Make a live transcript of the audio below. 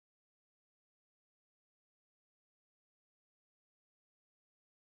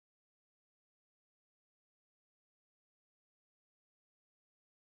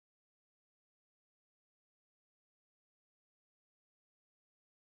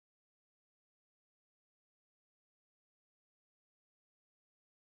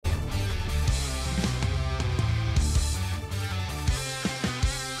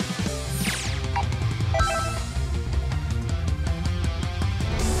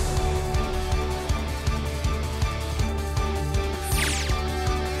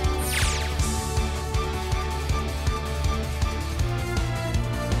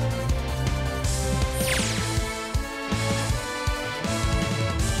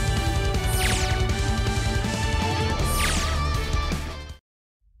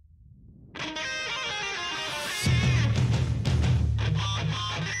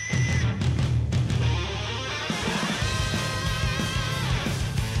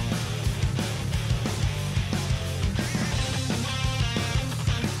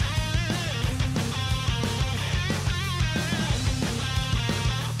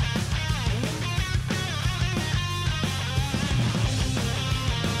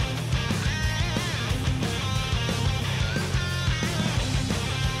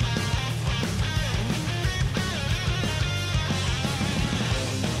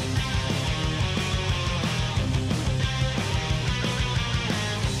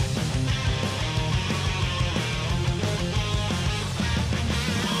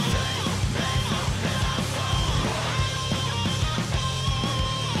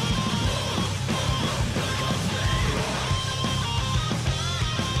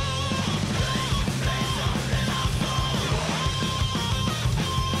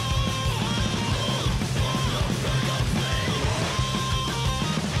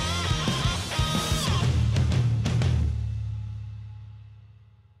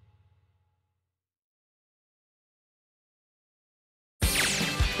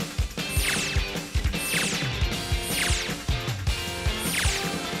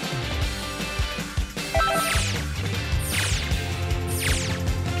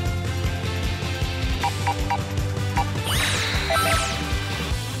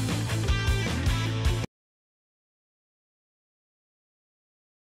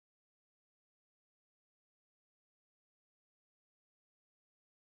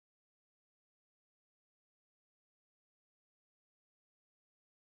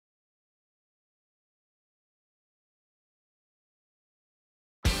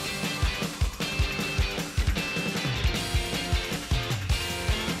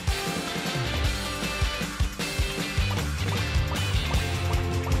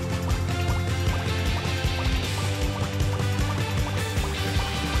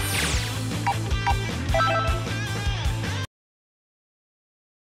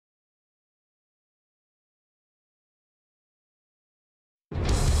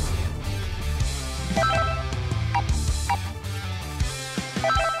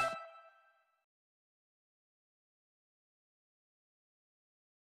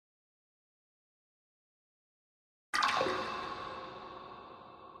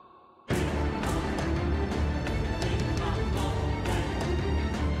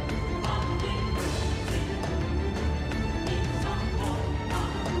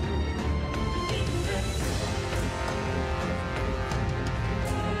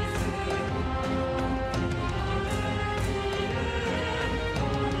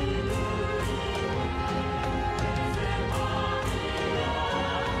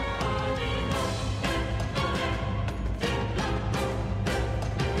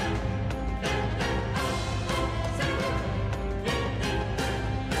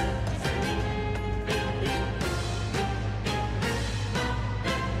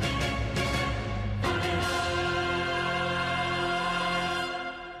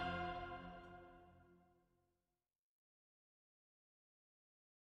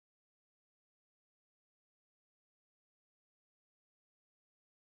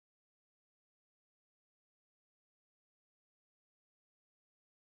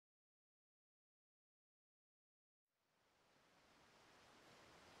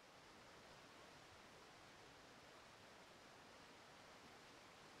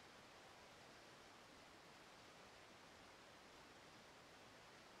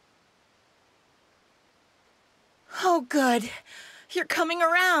Oh, good. You're coming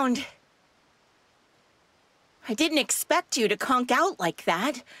around. I didn't expect you to conk out like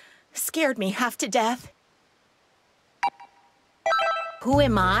that. Scared me half to death. Who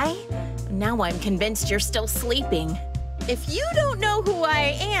am I? Now I'm convinced you're still sleeping. If you don't know who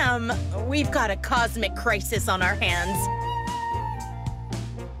I am, we've got a cosmic crisis on our hands.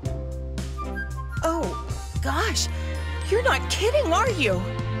 Oh, gosh. You're not kidding, are you?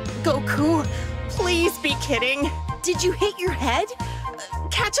 Goku, please be kidding. Did you hit your head?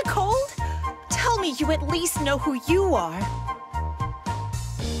 Catch a cold? Tell me you at least know who you are.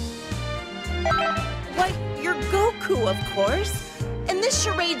 Why, you're Goku, of course. And this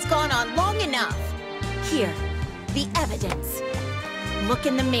charade's gone on long enough. Here, the evidence. Look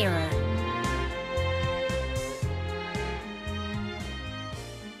in the mirror.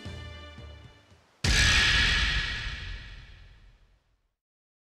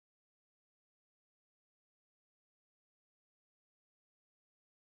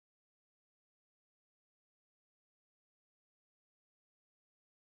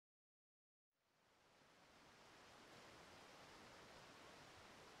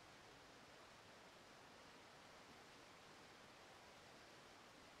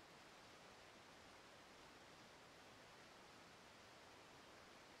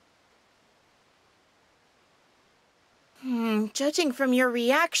 Judging from your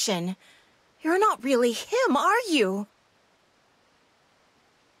reaction, you're not really him, are you?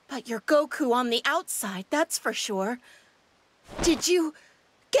 But you're Goku on the outside, that's for sure. Did you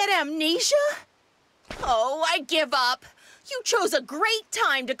get amnesia? Oh, I give up. You chose a great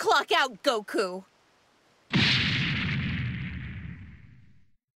time to clock out, Goku.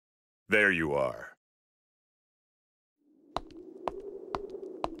 There you are.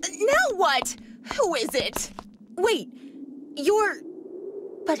 Now what? Who is it? Wait, you're...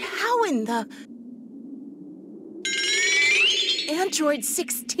 But how in the... Android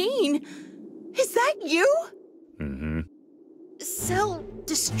 16? Is that you? Mm-hmm. Cell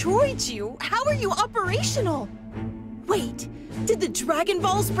destroyed you. How are you operational? Wait, did the Dragon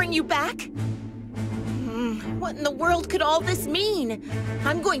Balls bring you back? What in the world could all this mean?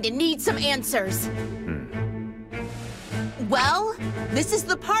 I'm going to need some answers. Well, this is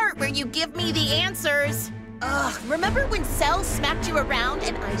the part where you give me the answers. Ugh, remember when Cell smacked you around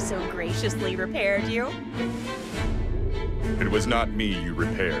and I so graciously repaired you? It was not me you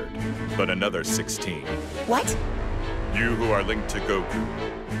repaired, but another 16. What? You who are linked to Goku.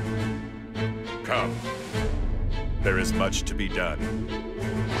 Come. There is much to be done.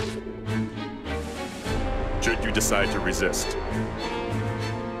 Should you decide to resist,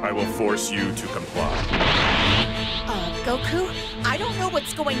 I will force you to comply. Goku, I don't know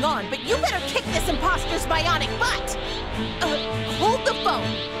what's going on, but you better kick this imposter's bionic butt! Hold the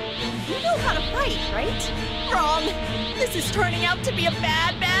phone. You know how to fight, right? Wrong. This is turning out to be a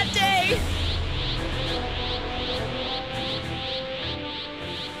bad, bad day.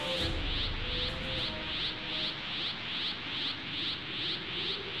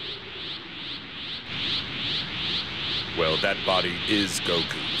 Well, that body is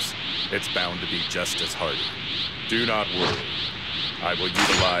Goku's. It's bound to be just as hardy. Do not worry. I will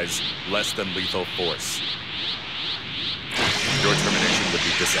utilize less than lethal force. Your termination would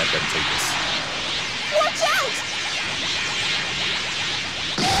be disadvantageous. Watch out!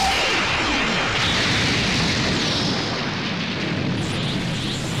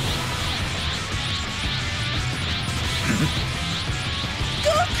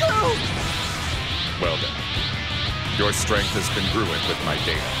 Goku! Well then, your strength is congruent with my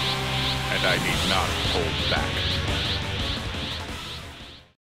data, and I need not hold back.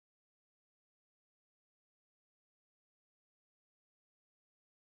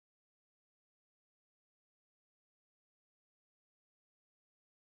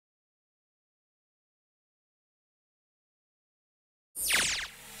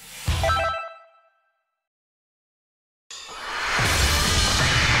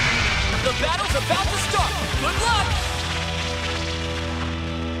 The battle's about to start! Good luck!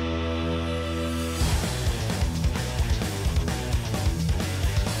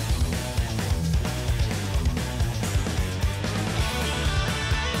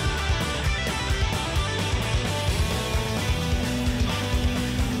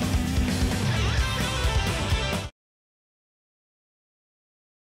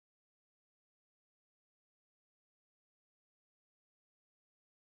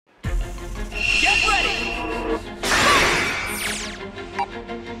 Get ready!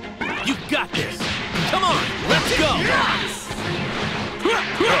 You got this! Come on, let's go!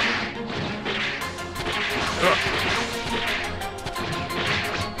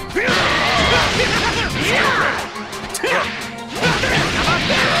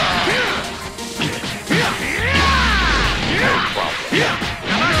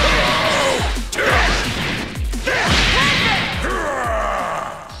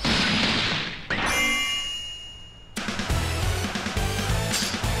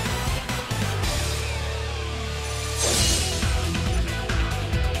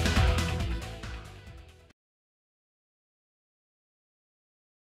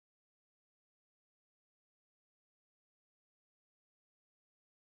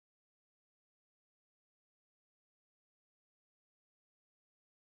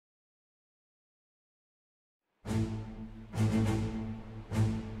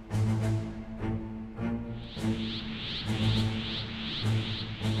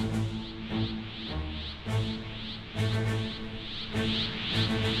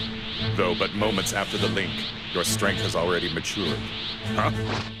 Though but moments after the link, your strength has already matured. Huh?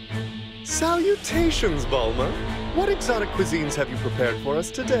 Salutations, Bulma. What exotic cuisines have you prepared for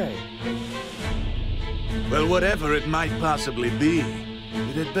us today? Well, whatever it might possibly be,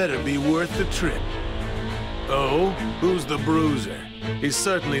 it had better be worth the trip. Oh, who's the bruiser? He's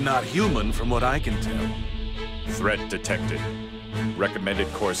certainly not human from what I can tell. Threat detected.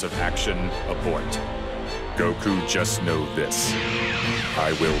 Recommended course of action, abort. Goku, just know this.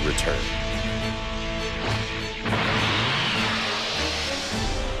 I will return.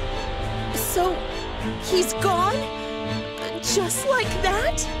 So, he's gone? Just like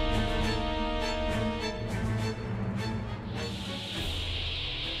that?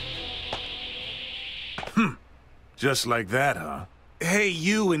 Just like that, huh? Hey,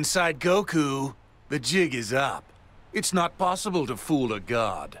 you inside Goku. The jig is up. It's not possible to fool a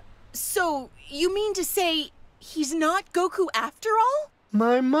god. So, you mean to say he's not Goku after all?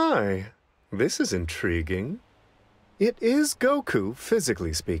 My. This is intriguing. It is Goku,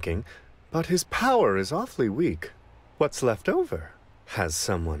 physically speaking, but his power is awfully weak. What's left over has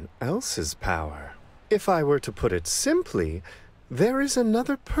someone else's power. If I were to put it simply, there is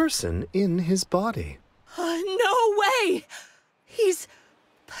another person in his body. No way! He's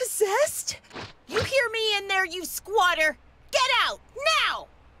possessed? You hear me in there, you squatter! Get out, now!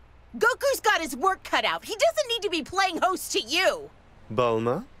 Goku's got his work cut out. He doesn't need to be playing host to you.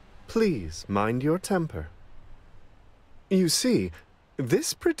 Bulma, please mind your temper. You see,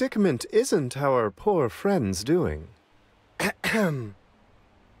 this predicament isn't our poor friend's doing. Ahem.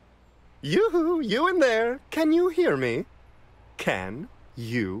 Yoo-hoo, you in there, can you hear me? Can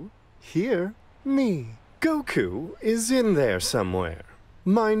you hear me? Goku is in there somewhere.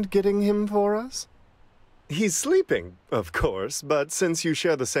 Mind getting him for us? He's sleeping, of course, but since you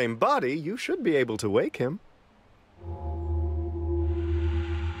share the same body, you should be able to wake him.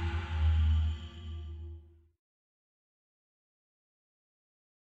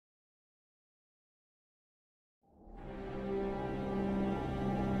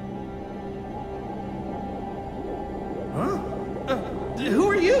 Who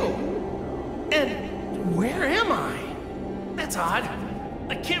are you? And where am I? That's odd.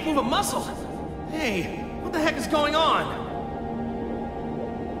 I can't move a muscle. Hey, what the heck is going on?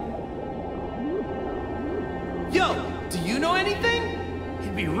 Yo, do you know anything?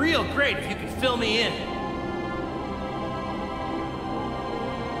 It'd be real great if you could fill me in.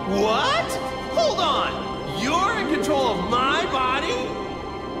 What? Hold on! You're in control of my body?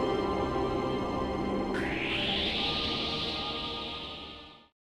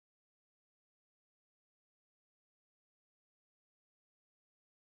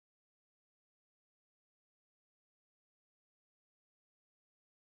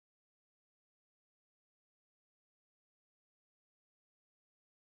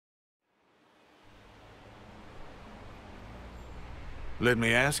 Let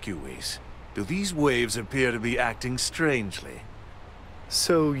me ask you, Whis, do these waves appear to be acting strangely?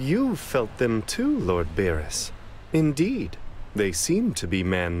 So you felt them too, Lord Beerus. Indeed, they seem to be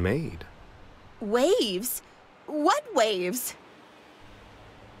man-made. Waves? What waves?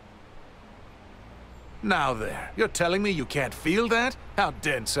 Now there, you're telling me you can't feel that? How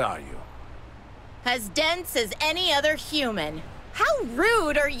dense are you? As dense as any other human. How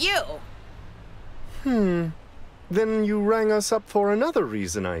rude are you? Then you rang us up for another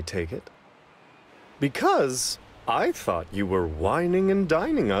reason, I take it. Because I thought you were whining and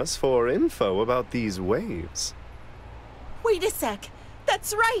dining us for info about these waves. Wait a sec.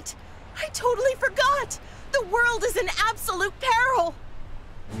 That's right. I totally forgot. The world is in absolute peril.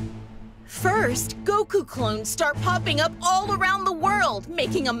 First, Goku clones start popping up all around the world,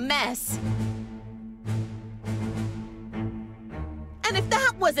 making a mess. And if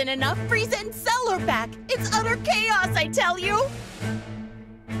that wasn't enough, Frieza and Cell are back. It's utter chaos, I tell you.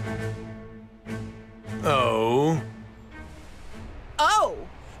 Oh? Oh,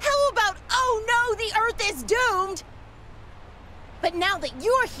 how about, oh no, the Earth is doomed? But now that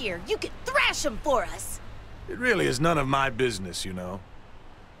you're here, you can thrash them for us. It really is none of my business, you know.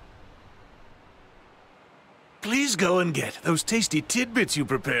 Please go and get those tasty tidbits you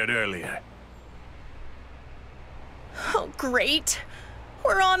prepared earlier. Oh, great.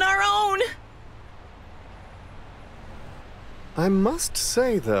 We're on our own. I must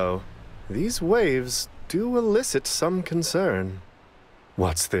say, though, these waves do elicit some concern.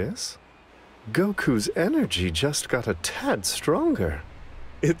 What's this? Goku's energy just got a tad stronger.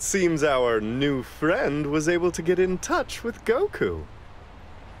 It seems our new friend was able to get in touch with Goku.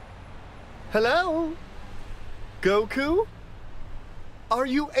 Hello? Goku? Are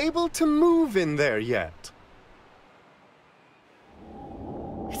you able to move in there yet?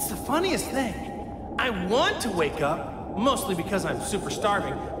 It's the funniest thing. I want to wake up, mostly because I'm super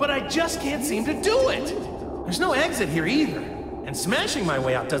starving, but I just can't seem to do it. There's no exit here either, and smashing my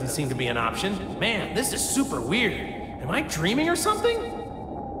way out doesn't seem to be an option. Man, this is super weird. Am I dreaming or something?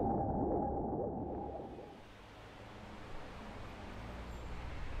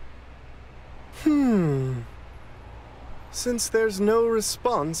 Since there's no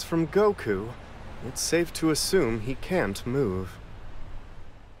response from Goku, it's safe to assume he can't move.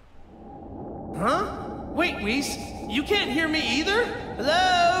 Huh? Wait, Whis, you can't hear me either?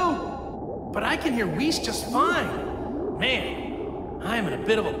 Hello? But I can hear Whis just fine. Man, I'm in a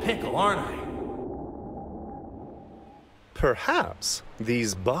bit of a pickle, aren't I? Perhaps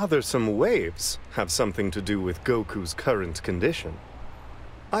these bothersome waves have something to do with Goku's current condition.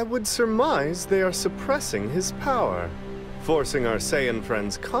 I would surmise they are suppressing his power, forcing our Saiyan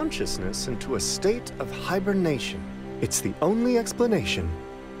friend's consciousness into a state of hibernation. It's the only explanation.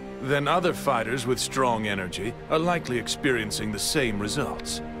 Then other fighters with strong energy are likely experiencing the same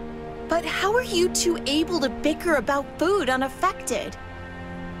results. But how are you two able to bicker about food unaffected?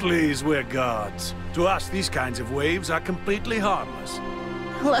 Please, we're gods. To us, these kinds of waves are completely harmless.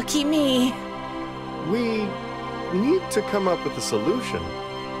 Lucky me. We need to come up with a solution,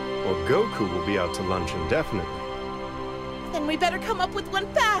 or Goku will be out to lunch indefinitely. Then we better come up with one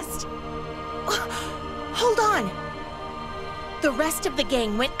fast. Hold on. The rest of the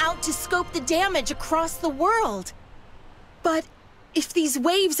gang went out to scope the damage across the world. But if these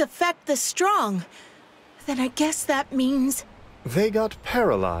waves affect the strong, then I guess that means... They got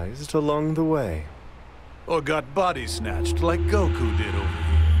paralyzed along the way. Or got body snatched like Goku did over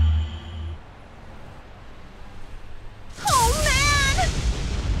here. Oh, man!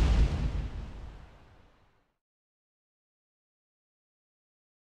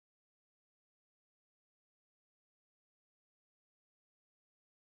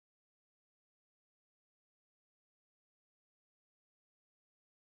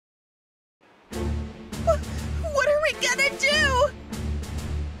 What are we gonna do?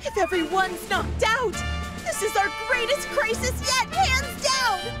 If everyone's knocked out, this is our greatest crisis yet, hands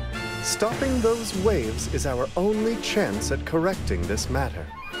down! Stopping those waves is our only chance at correcting this matter.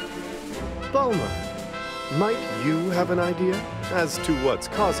 Bulma, might you have an idea as to what's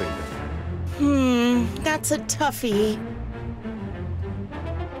causing them? That's a toughie.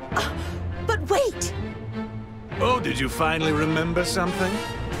 But wait! Oh, did you finally remember something?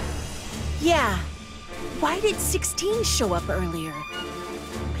 Yeah. Why did 16 show up earlier?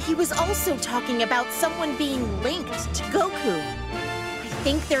 He was also talking about someone being linked to Goku. I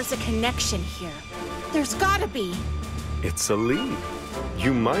think there's a connection here. There's gotta be. It's a lead.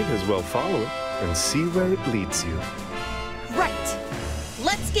 You might as well follow it and see where it leads you. Right.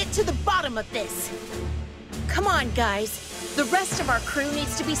 Let's get to the bottom of this. Come on, guys. The rest of our crew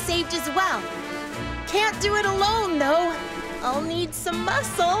needs to be saved as well. Can't do it alone, though. I'll need some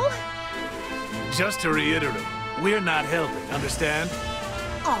muscle. Just to reiterate, we're not helping, understand?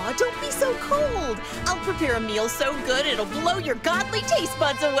 Aw, don't be so cold. I'll prepare a meal so good it'll blow your godly taste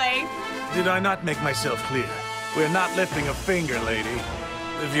buds away. Did I not make myself clear? We're not lifting a finger, lady.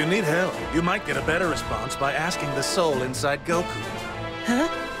 If you need help, you might get a better response by asking the soul inside Goku. Huh?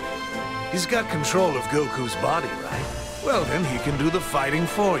 He's got control of Goku's body, right? Well, then he can do the fighting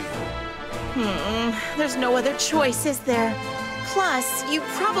for you. There's no other choice, is there? Plus, you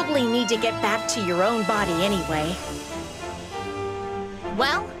probably need to get back to your own body anyway.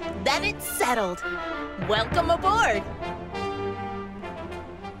 Well, then it's settled. Welcome aboard!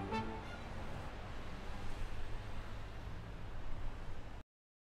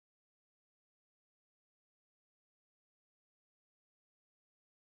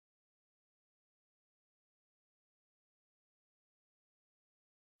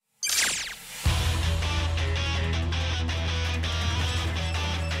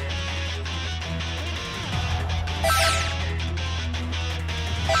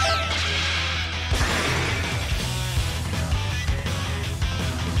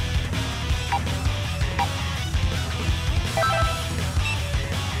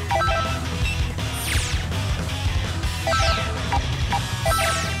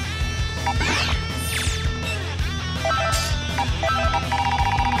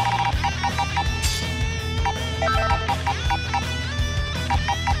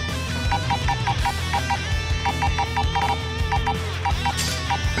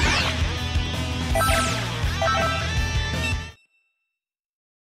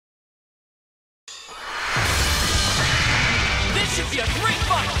 This should be a great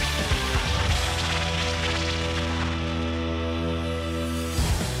fight!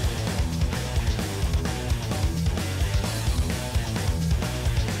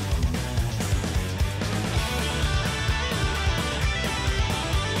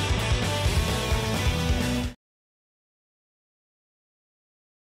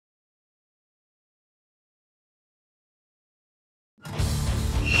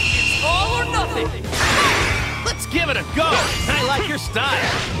 It's all or nothing! Let's give it a go! I like your style!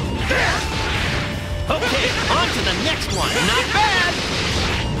 Okay, on to the next one! Not bad!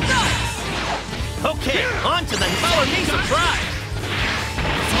 Okay, on to the color me surprise!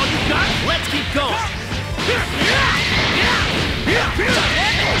 That's all you got? Let's keep going!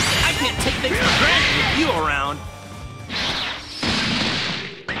 I can't take things for granted with you around!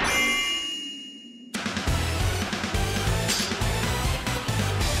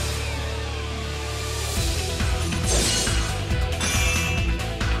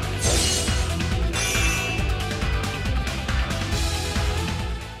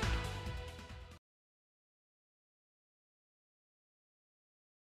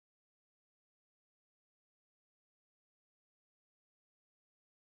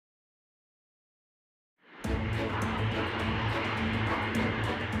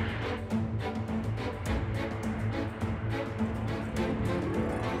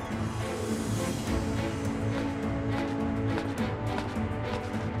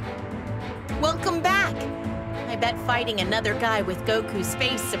 Welcome back! I bet fighting another guy with Goku's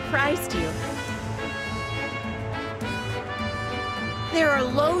face surprised you. There are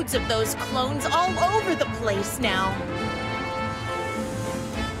loads of those clones all over the place now.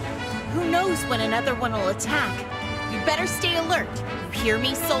 Who knows when another one will attack? You better stay alert. You hear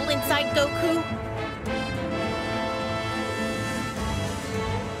me, soul inside Goku?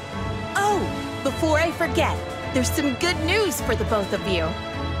 Oh, before I forget, there's some good news for the both of you.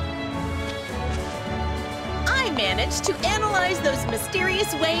 I managed to analyze those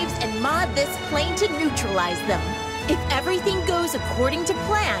mysterious waves and mod this plane to neutralize them. If everything goes according to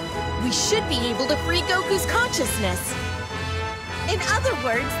plan, we should be able to free Goku's consciousness. In other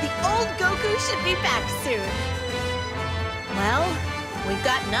words, the old Goku should be back soon. Well, we've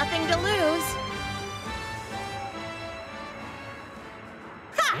got nothing to lose.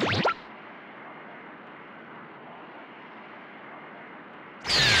 Ha!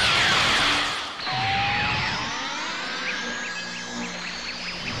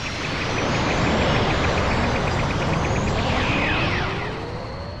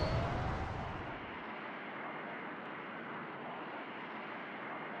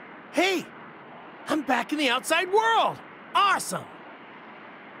 Hey! I'm back in the outside world! Awesome!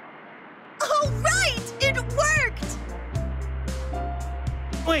 All right! It worked!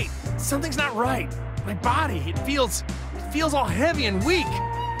 Wait, something's not right. My body, it feels all heavy and weak.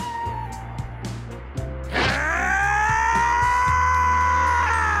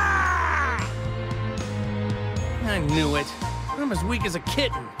 I knew it. I'm as weak as a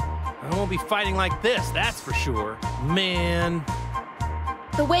kitten. I won't be fighting like this, that's for sure. Man.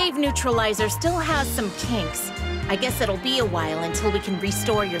 The wave neutralizer still has some kinks. I guess it'll be a while until we can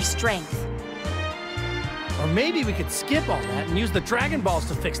restore your strength. Or maybe we could skip all that and use the Dragon Balls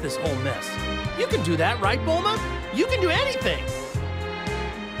to fix this whole mess. You can do that, right, Bulma? You can do anything!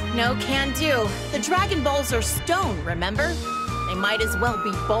 No can do. The Dragon Balls are stone, remember? They might as well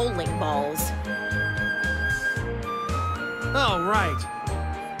be bowling balls. Oh, right.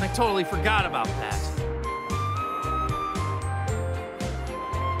 I totally forgot about that.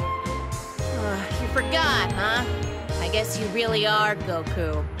 You forgot, huh? I guess you really are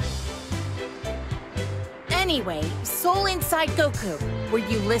Goku. Anyway, Soul inside Goku, were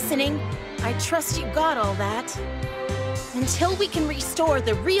you listening? I trust you got all that. Until we can restore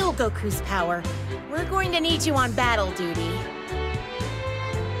the real Goku's power, we're going to need you on battle duty.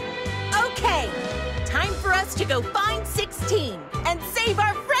 Okay, time for us to go find 16 and save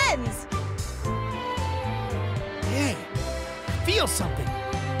our friends! Hey, I feel something.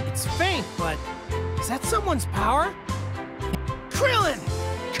 It's faint, but is that someone's power? Krillin!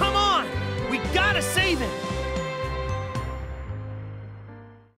 Come on! We gotta save him!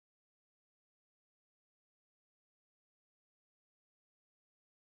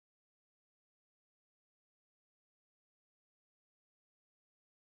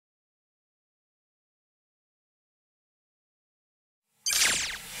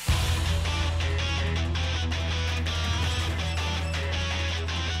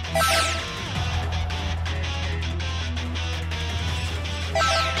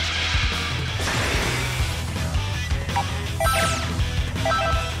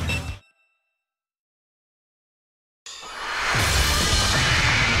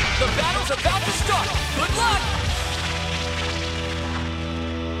 The battle's about to start. Good luck!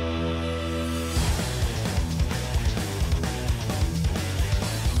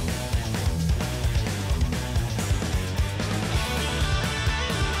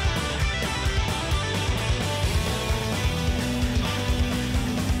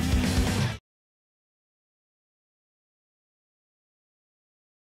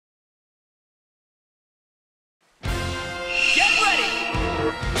 Get ready!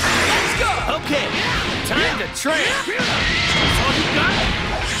 Let's go! Okay, time to train! That's all you got?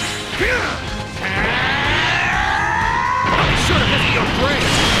 I'll be sure to visit your grave!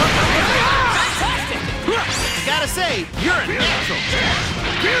 Fantastic! Gotta say, you're a natural.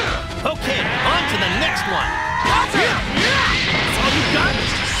 Okay, on to the next one. Counter! That's all you got?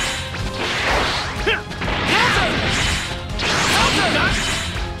 Counter! Counter!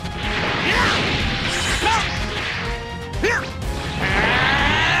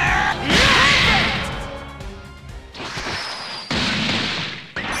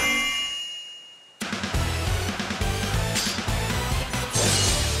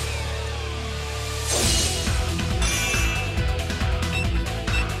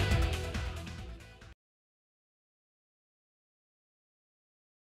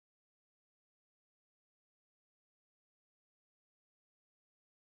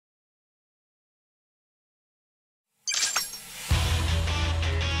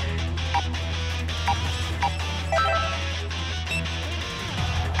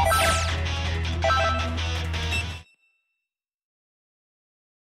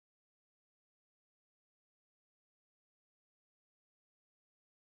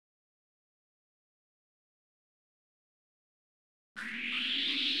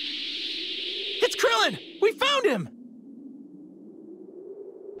 It's Krillin! We found him!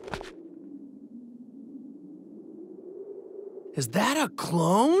 Is that a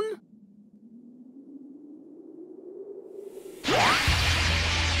clone?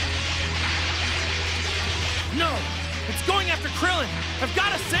 No! It's going after Krillin! I've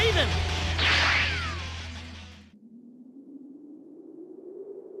got to save him!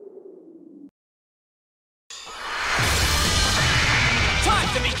 Time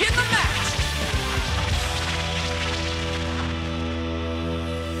to begin the match!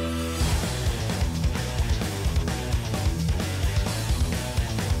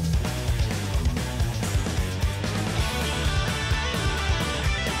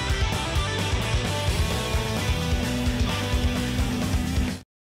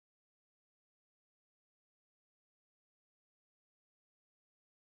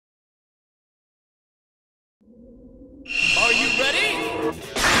 Are you ready?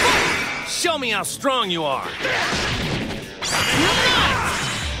 Show me how strong you are.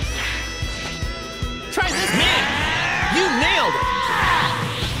 Try this, Man, you nailed it.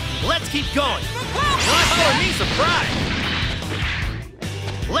 Let's keep going. Follow me, surprise.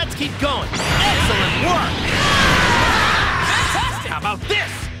 Let's keep going. Excellent work. Fantastic! How about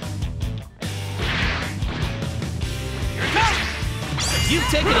this? Here it comes! You've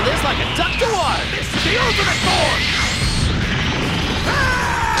taken to this like a duck to water. This is the ultimate form!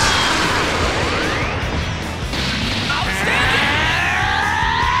 Outstanding!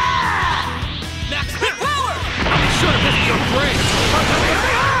 Maximum power! I'll be sure to visit your grave.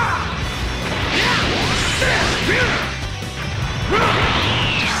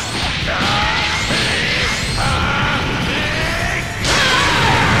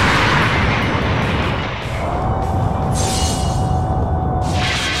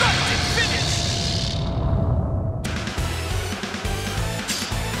 Destructive finish!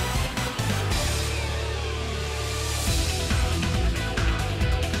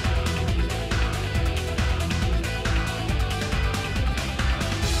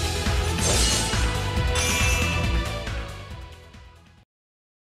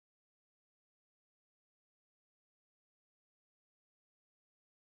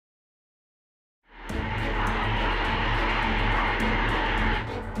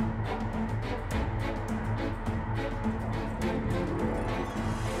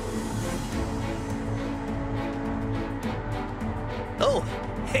 Oh,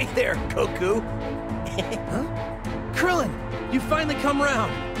 hey there, Goku. Krillin, you finally come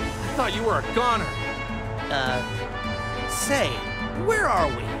round. I thought you were a goner. Say, where are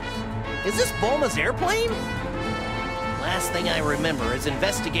we? Is this Bulma's airplane? Last thing I remember is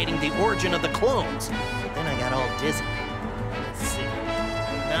investigating the origin of the clones. But then I got all dizzy. Let's see.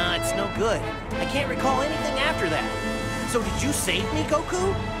 Nah, it's no good. I can't recall anything after that. So did you save me,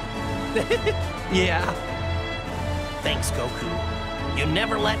 Goku? Yeah. Thanks, Goku. You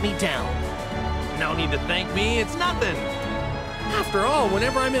never let me down. No need to thank me, it's nothing. After all,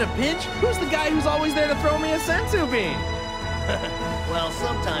 whenever I'm in a pinch, who's the guy who's always there to throw me a senzu bean? Well,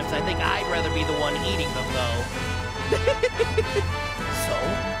 sometimes I think I'd rather be the one eating them, though. So,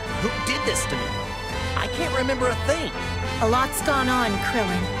 who did this to me? I can't remember a thing. A lot's gone on,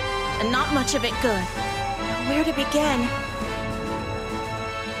 Krillin, and not much of it good. Where to begin?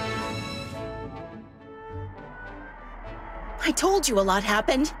 I told you a lot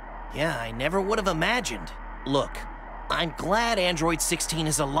happened. Yeah, I never would have imagined. Look, I'm glad Android 16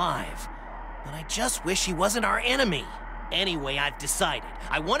 is alive, but I just wish he wasn't our enemy. Anyway, I've decided.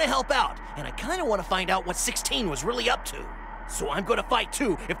 I want to help out, and I kind of want to find out what 16 was really up to. So I'm going to fight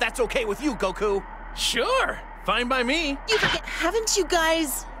too, if that's okay with you, Goku. Sure, fine by me. You forget, haven't you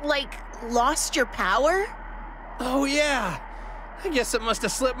guys, like, lost your power? Oh yeah, I guess it must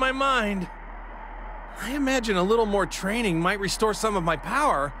have slipped my mind. I imagine a little more training might restore some of my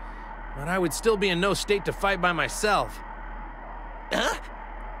power, but I would still be in no state to fight by myself. Huh?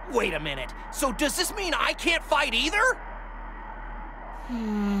 Wait a minute. So does this mean I can't fight either?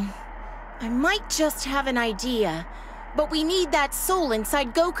 I might just have an idea, but we need that soul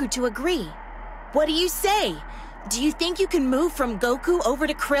inside Goku to agree. What do you say? Do you think you can move from Goku over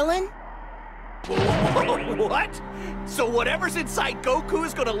to Krillin? What? So whatever's inside Goku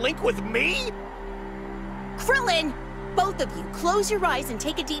is gonna link with me? Krillin! Both of you, close your eyes and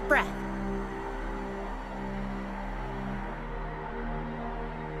take a deep breath.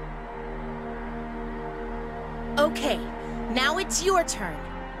 Okay, now it's your turn.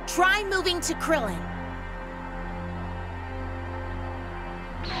 Try moving to Krillin.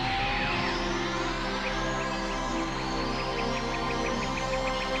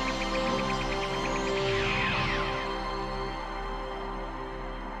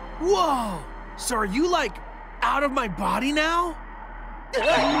 Whoa! So are you, like, out of my body now?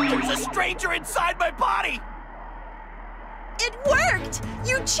 There's a stranger inside my body! It worked!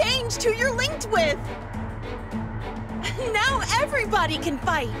 You changed who you're linked with! Now everybody can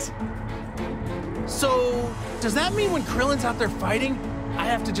fight! So, does that mean when Krillin's out there fighting, I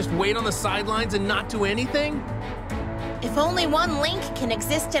have to just wait on the sidelines and not do anything? If only one link can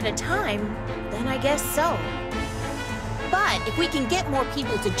exist at a time, then I guess so. But if we can get more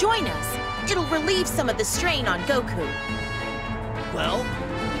people to join us, it'll relieve some of the strain on Goku. Well,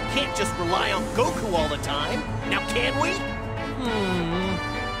 we can't just rely on Goku all the time. Now can we?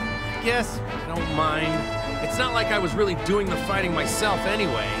 I guess I don't mind. It's not like I was really doing the fighting myself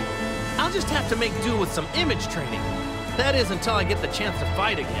anyway. I'll just have to make do with some image training. That is until I get the chance to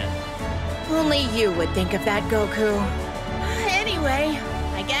fight again. Only you would think of that, Goku. Anyway,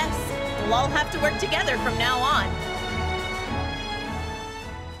 I guess we'll all have to work together from now on.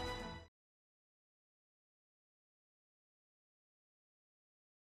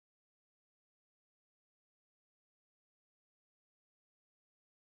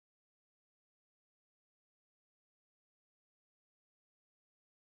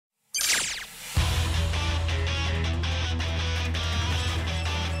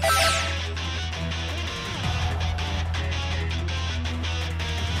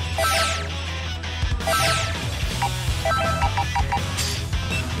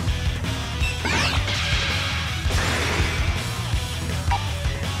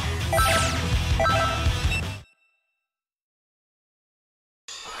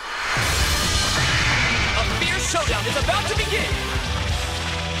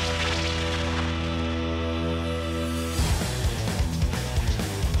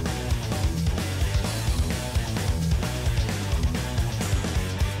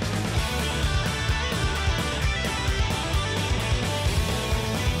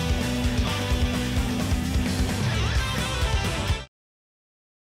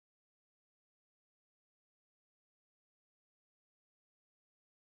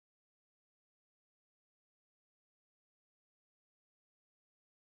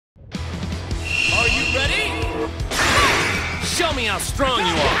 Show me how strong you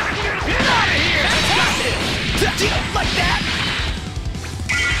are. Get out of here! Like that?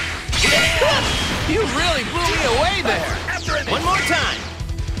 You really blew me away there. One more time.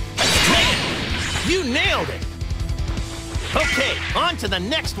 Man, you nailed it. Okay, on to the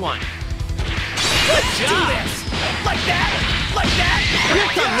next one. Good job. Like that? Like that?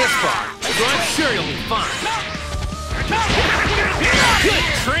 You've come this far, so I'm sure you'll be fine. Good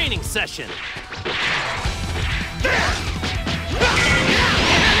training session.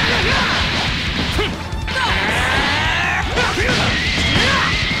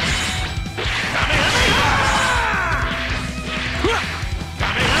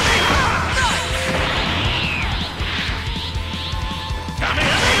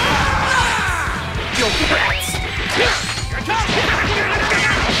 You rats!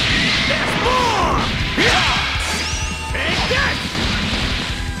 There's more! Take this!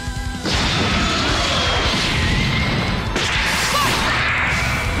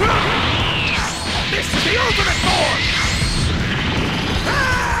 This is the ultimate form!